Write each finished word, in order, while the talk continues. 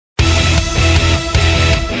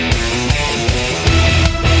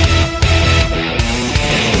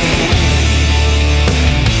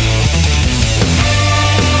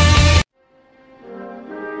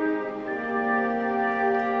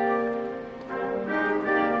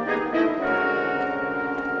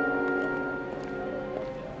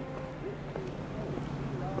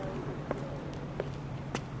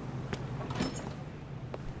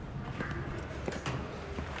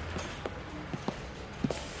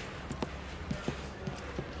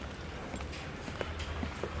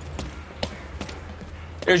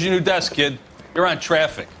Here's your new desk, kid. You're on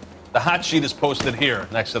traffic. The hot sheet is posted here,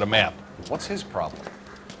 next to the map. What's his problem?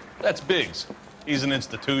 That's Biggs. He's an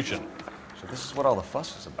institution. So this is what all the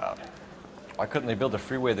fuss is about. Why couldn't they build a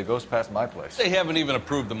freeway that goes past my place? They haven't even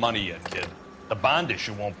approved the money yet, kid. The bond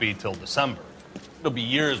issue won't be till December. It'll be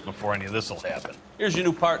years before any of this will happen. Here's your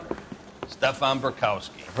new partner, Stefan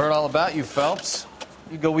Burkowski. I've heard all about you, Phelps.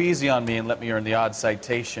 You go easy on me and let me earn the odd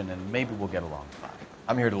citation, and maybe we'll get along fine.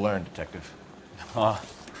 I'm here to learn, Detective.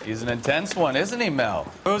 He's an intense one, isn't he,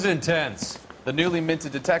 Mel? Who's intense? The newly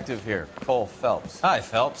minted detective here, Cole Phelps. Hi,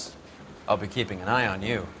 Phelps. I'll be keeping an eye on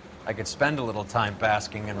you. I could spend a little time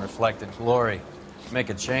basking in reflected glory. Make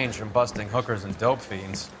a change from busting hookers and dope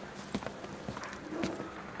fiends.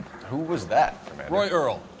 Who was that, Commander? Roy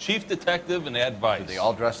Earl, chief detective and advice. Do they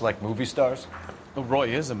all dress like movie stars? Well, Roy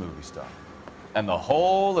is a movie star. And the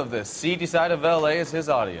whole of the seedy side of L.A. is his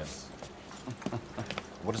audience.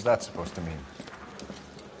 What is that supposed to mean?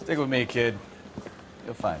 Stick with me, kid.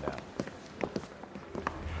 You'll find out.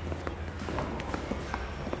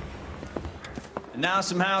 And now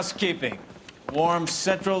some housekeeping. Warm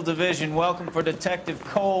Central Division welcome for Detective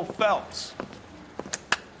Cole Phelps.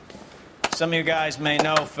 Some of you guys may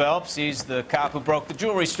know Phelps. He's the cop who broke the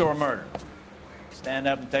jewelry store murder. Stand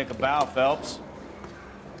up and take a bow, Phelps.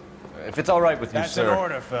 If it's all right with you, That's sir. an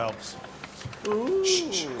order, Phelps.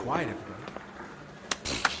 Shh, quiet,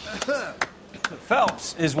 everybody.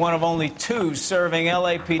 Phelps is one of only 2 serving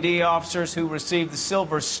LAPD officers who received the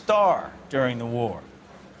Silver Star during the war.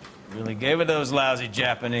 Really gave it those lousy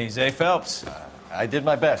Japanese, eh, Phelps? I did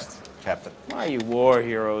my best, Captain. Why are you war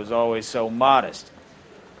heroes always so modest?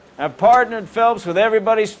 I've partnered Phelps with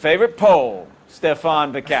everybody's favorite Pole,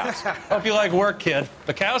 Stefan Burkowski. Hope you like work, kid.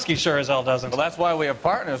 Bukowski sure as hell doesn't. Well, that's why we have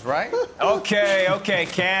partners, right? Okay,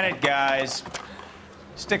 can it, guys?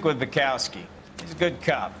 Stick with Burkowski. He's a good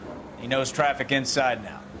cop. He knows traffic inside and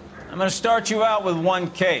out. I'm gonna start you out with 1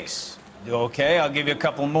 case. Do okay? I'll give you a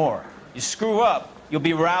couple more. You screw up, you'll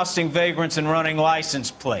be rousting vagrants and running license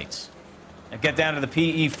plates. Now get down to the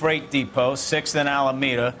PE Freight Depot, 6th and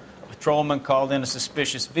Alameda. A patrolman called in a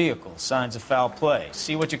suspicious vehicle. Signs of foul play.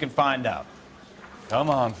 See what you can find out. Come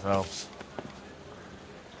on, Phelps.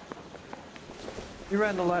 He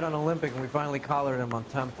ran the light on Olympic, and we finally collared him on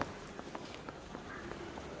Temple.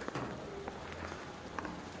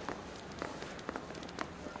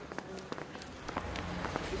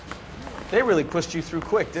 They really pushed you through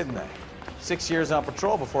quick, didn't they? 6 years on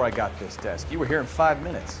patrol before I got this desk. You were here in 5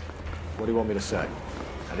 minutes. What do you want me to say?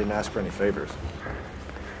 I didn't ask for any favors.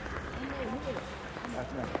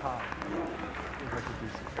 That's that cop. Seems like a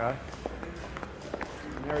decent guy.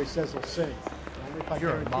 Mary says he'll sing. Only if I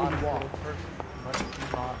You're a guarantee modest he little won't. person. You must be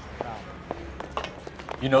modest about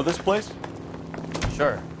it. You know this place?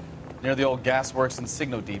 Sure. Near the old gasworks and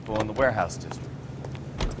Signo Depot in the warehouse district.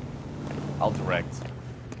 I'll direct.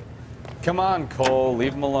 Come on, Cole.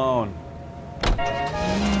 Leave him alone.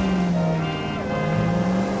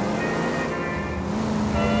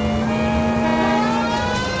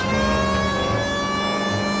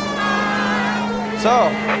 So,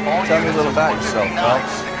 tell me a little about yourself,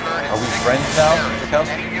 Phelps. Are we friends now,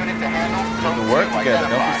 Burkowski? We can work together.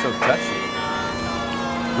 Don't be so touchy.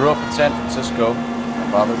 Grew up in San Francisco.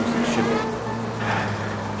 My father was in shipping.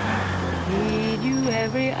 Need you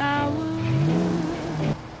every hour.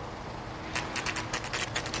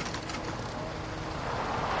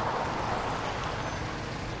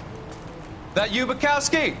 That you,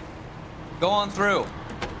 Bukowski? Go on through.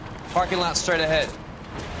 Parking lot straight ahead.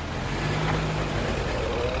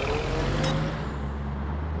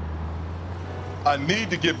 I need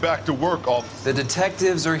to get back to work, officer. The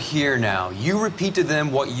detectives are here now. You repeat to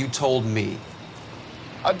them what you told me.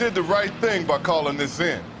 I did the right thing by calling this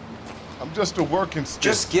in. I'm just a working stiff.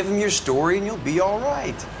 Just give them your story and you'll be all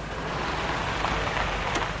right.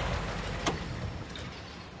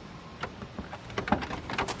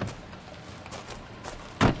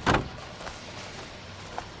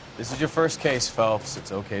 This is your first case, Phelps.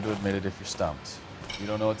 It's okay to admit it if you're stumped. If you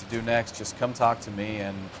don't know what to do next, just come talk to me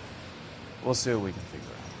and we'll see what we can figure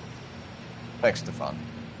out. Thanks, Stefan.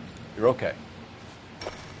 You're okay.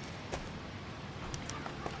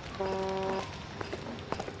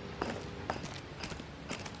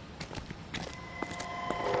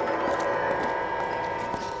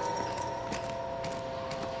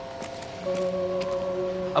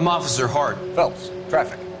 I'm Officer Hart. Phelps,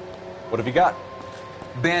 traffic. What have you got?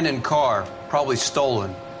 Abandoned car, probably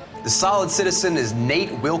stolen. The solid citizen is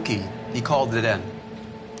Nate Wilkie. He called it in.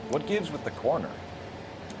 What gives with the corner?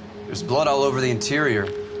 There's blood all over the interior.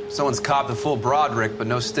 Someone's copped a full Broderick, but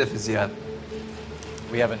no stiff as yet.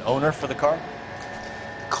 We have an owner for the car?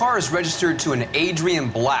 car is registered to an Adrian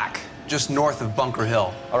Black, just north of Bunker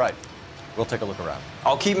Hill. All right, we'll take a look around.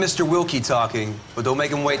 I'll keep Mr. Wilkie talking, but don't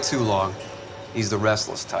make him wait too long. He's the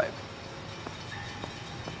restless type.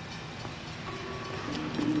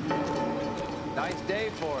 Nice day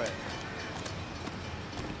for it.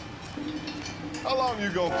 How long you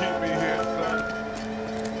gonna keep me here, son?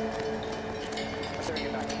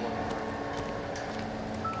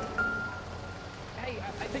 Hey,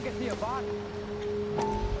 I think I see a bot.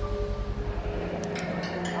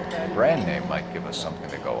 Brand name might give us something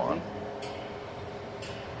to go on.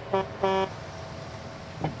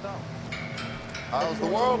 How's the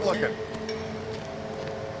world looking?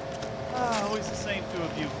 Always the same two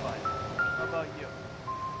of you fight. How about you?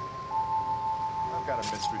 I've got a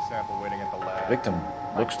mystery sample waiting at the lab. Victim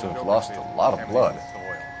looks to have lost a lot of blood.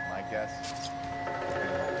 Soil. My guess.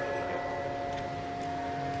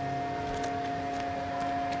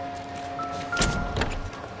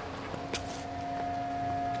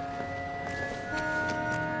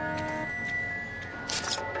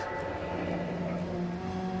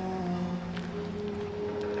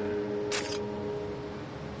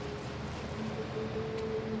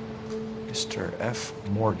 Mr. F.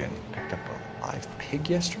 Morgan picked up a live pig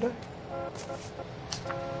yesterday?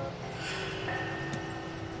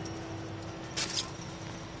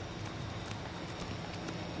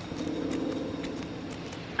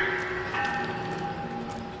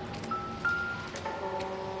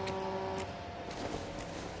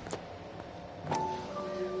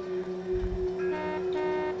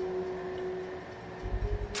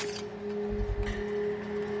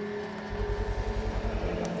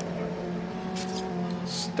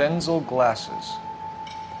 Stenzel glasses.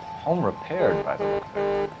 Home repaired, by the look of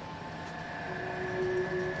it.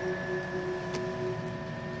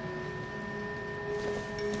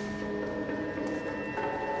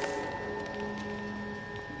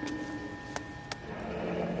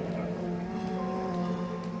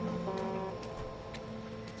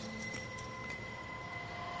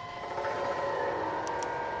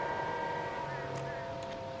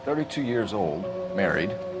 "32 years old,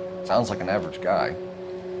 married. Sounds like an average guy.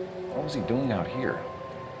 What was he doing out here?"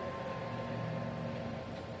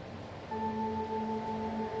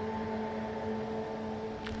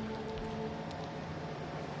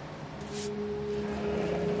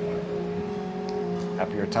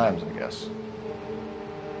 Happier times, I guess.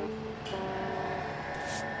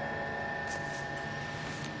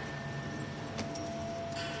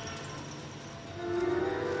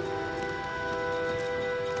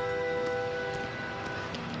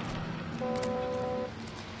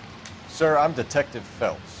 Sir, I'm Detective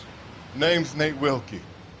Phelps. Name's Nate Wilkie.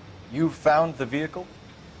 You found the vehicle?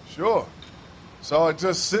 Sure. Saw it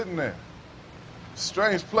just sitting there.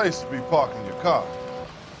 Strange place to be parking your car.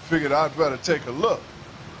 Figured I'd better take a look.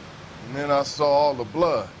 And then I saw all the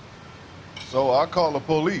blood. So I called the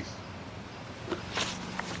police.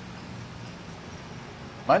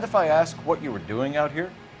 Mind if I ask what you were doing out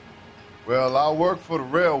here? Well, I work for the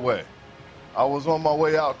railway. I was on my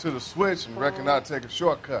way out to the switch and reckoned I'd take a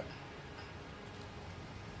shortcut.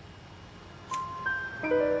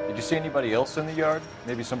 Did you see anybody else in the yard?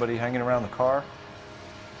 Maybe somebody hanging around the car?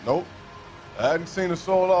 Nope. I hadn't seen a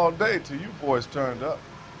soul all day till you boys turned up.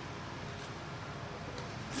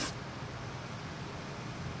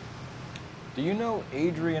 Do you know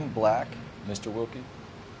Adrian Black, Mr. Wilkie?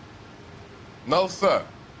 No, sir.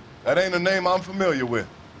 That ain't a name I'm familiar with.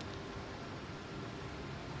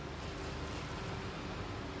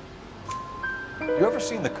 You ever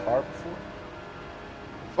seen the car before?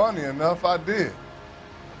 Funny enough, I did.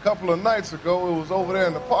 A couple of nights ago, it was over there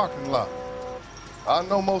in the parking lot. I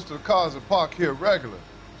know most of the cars are parked here regular,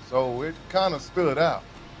 so it kind of stood out.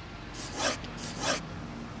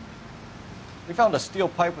 We found a steel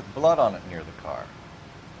pipe with blood on it near the car.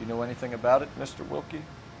 Do you know anything about it, Mr. Wilkie?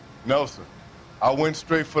 No, sir. I went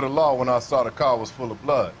straight for the law when I saw the car was full of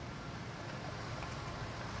blood.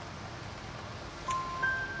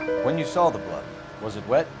 When you saw the blood, was it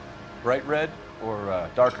wet, bright red, or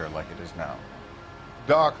darker like it is now?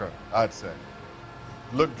 Darker, I'd say.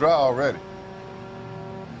 Looked dry already.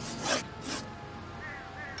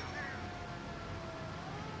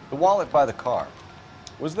 The wallet by the car.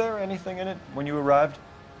 Was there anything in it when you arrived?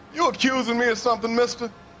 You accusing me of something, mister?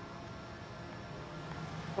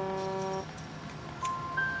 Do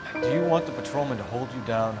you want the patrolman to hold you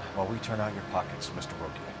down while we turn out your pockets, Mr.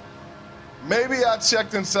 Wilkie? Maybe I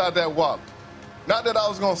checked inside that wallet. Not that I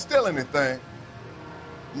was gonna steal anything.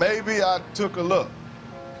 Maybe I took a look.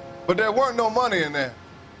 But there weren't no money in there.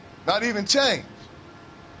 Not even change.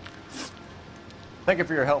 Thank you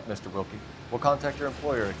for your help, Mr. Wilkie. We'll contact your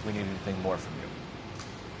employer if we need anything more from you.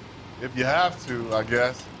 If you have to, I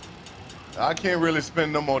guess. I can't really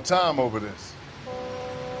spend no more time over this.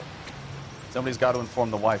 Somebody's got to inform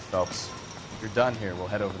the wife, Phelps. If you're done here, we'll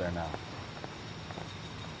head over there now.